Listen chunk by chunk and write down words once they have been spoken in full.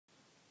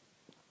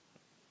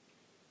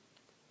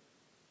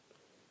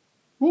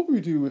What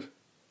we do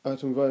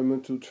at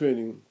environmental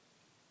training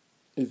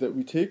is that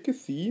we take a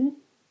theme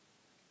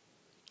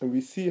and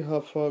we see how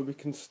far we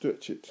can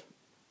stretch it.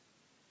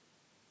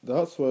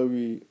 That's why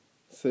we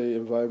say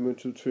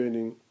environmental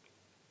training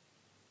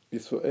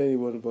is for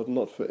anyone but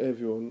not for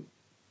everyone.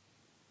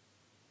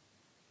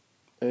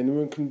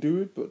 Anyone can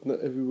do it, but not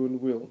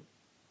everyone will.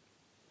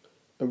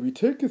 And we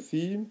take a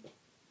theme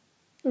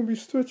and we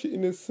stretch it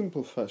in a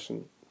simple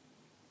fashion.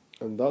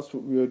 And that's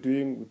what we are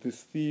doing with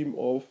this theme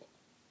of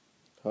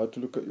how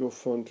to look at your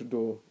front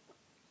door.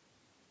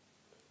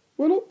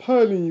 We're not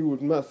piling you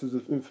with masses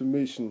of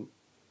information.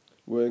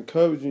 We're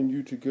encouraging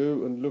you to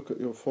go and look at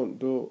your front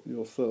door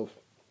yourself.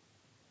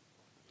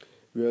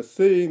 We are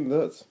saying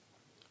that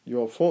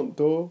your front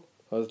door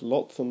has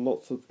lots and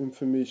lots of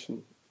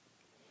information.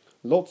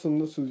 Lots and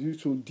lots of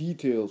useful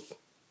details.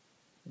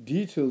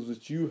 Details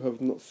that you have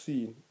not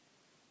seen.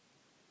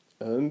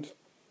 And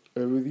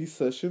over these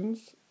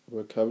sessions,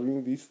 we're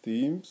covering these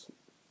themes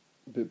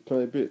bit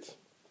by bit.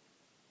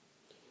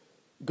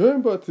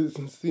 Going back to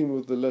this theme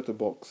of the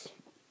letterbox.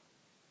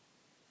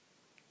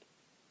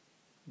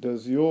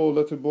 Does your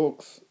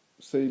letterbox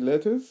say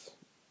letters?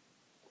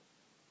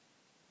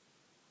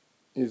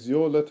 Is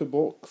your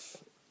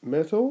letterbox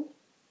metal?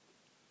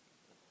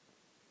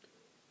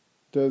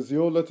 Does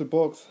your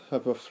letterbox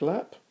have a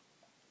flap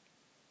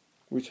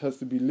which has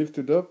to be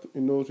lifted up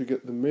in order to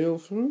get the mail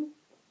through?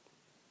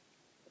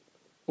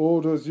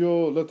 Or does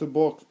your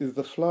letterbox, is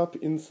the flap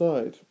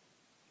inside?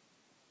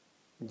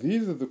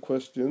 These are the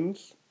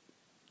questions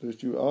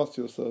that you ask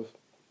yourself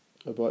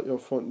about your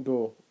front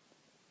door.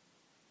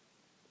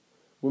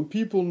 When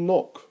people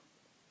knock,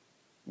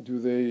 do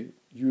they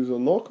use a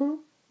knocker,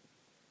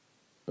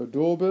 a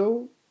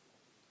doorbell,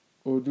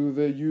 or do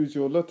they use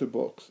your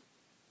letterbox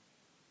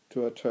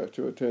to attract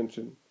your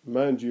attention?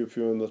 Mind you, if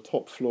you're on the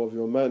top floor of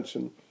your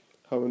mansion,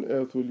 how on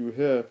earth will you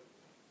hear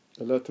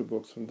a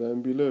letterbox from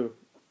down below?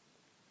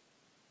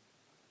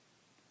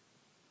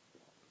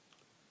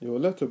 Your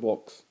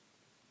letterbox.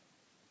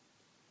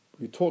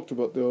 We talked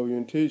about the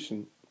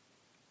orientation,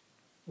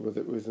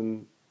 whether it was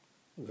in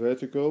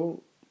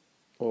vertical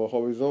or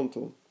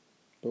horizontal.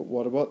 But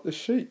what about the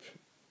shape?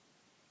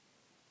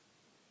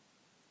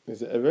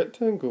 Is it a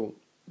rectangle,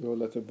 your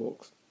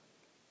letterbox?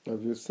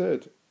 As you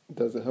said,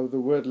 does it have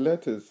the word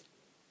letters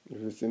if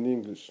it's in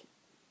English?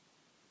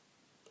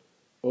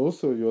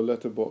 Also, your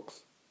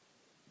letterbox,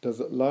 does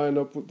it line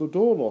up with the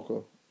door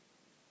knocker?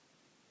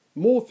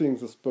 More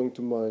things have sprung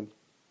to mind.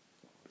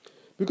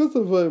 Because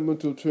of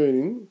environmental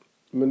training,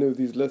 many of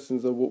these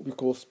lessons are what we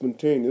call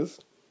spontaneous.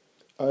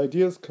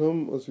 Ideas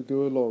come as we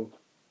go along.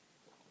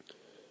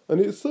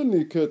 And it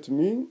suddenly occurred to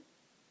me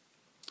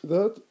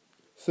that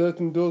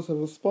certain doors have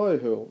a spy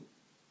hole.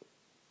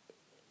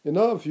 In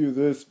our view,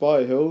 those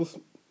spy holes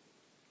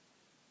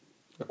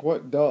are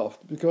quite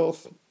daft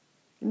because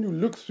when you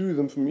look through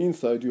them from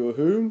inside your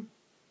home,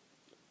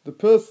 the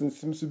person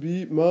seems to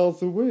be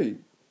miles away.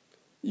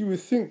 You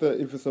would think that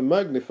if it's a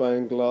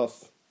magnifying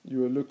glass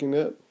you are looking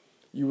at,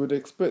 you would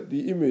expect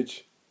the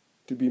image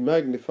to be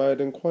magnified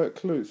and quite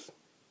close.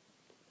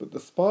 But the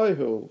spy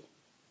hole,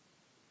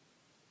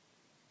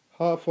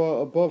 how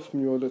far above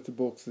from your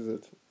letterbox is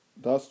it?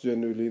 That's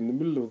generally in the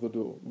middle of the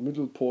door,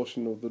 middle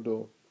portion of the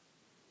door.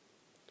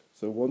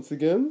 So once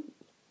again,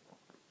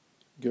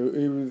 go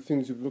over the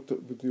things you've looked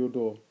at with your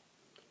door.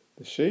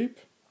 The shape,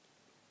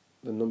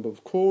 the number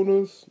of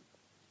corners,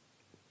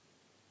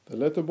 the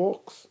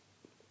letterbox,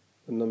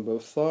 the number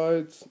of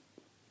sides,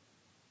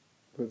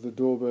 where the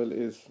doorbell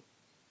is.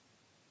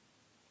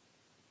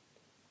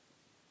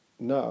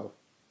 Now,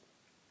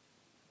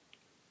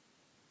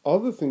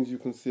 other things you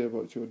can see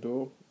about your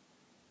door,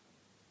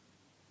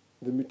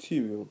 the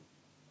material.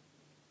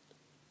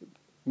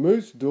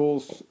 Most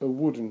doors are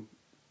wooden,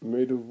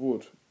 made of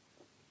wood.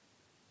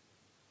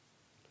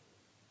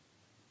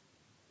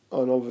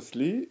 And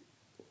obviously,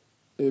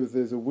 if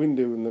there's a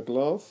window in the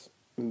glass,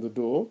 in the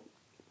door,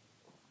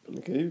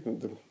 okay,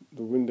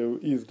 the window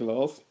is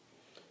glass.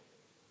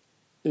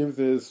 If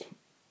there's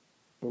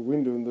a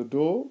window in the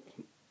door,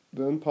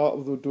 then part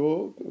of the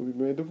door will be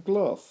made of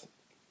glass.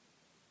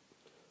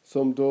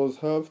 Some doors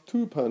have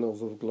 2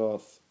 panels of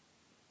glass.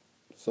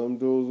 Some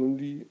doors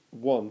only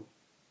 1.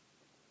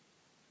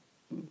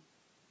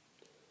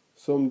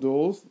 Some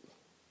doors,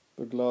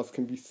 the glass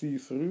can be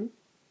see-through.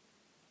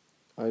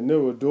 I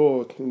know a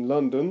door in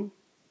London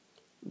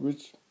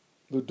which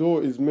the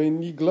door is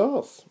mainly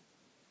glass.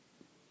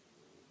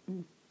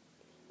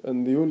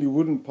 And the only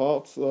wooden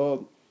parts are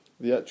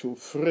the actual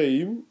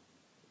frame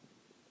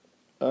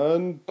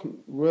and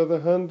where the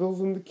handles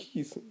and the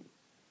keys.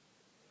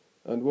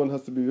 And one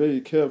has to be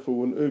very careful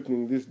when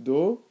opening this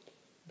door,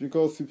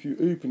 because if you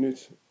open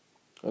it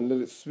and let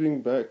it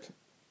swing back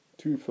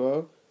too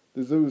far,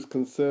 there's always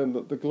concern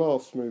that the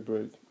glass may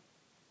break.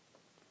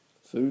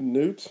 So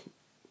note,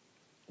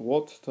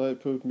 what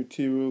type of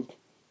material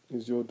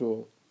is your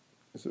door?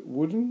 Is it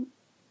wooden?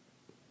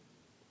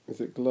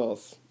 Is it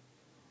glass?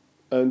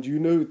 And you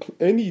know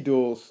any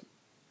doors,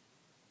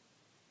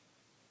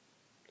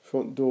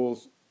 front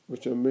doors,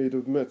 which are made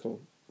of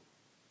metal?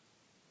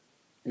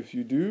 If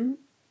you do,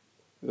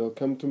 they'll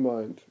come to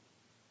mind.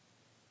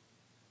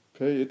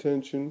 Pay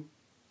attention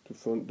to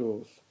front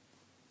doors.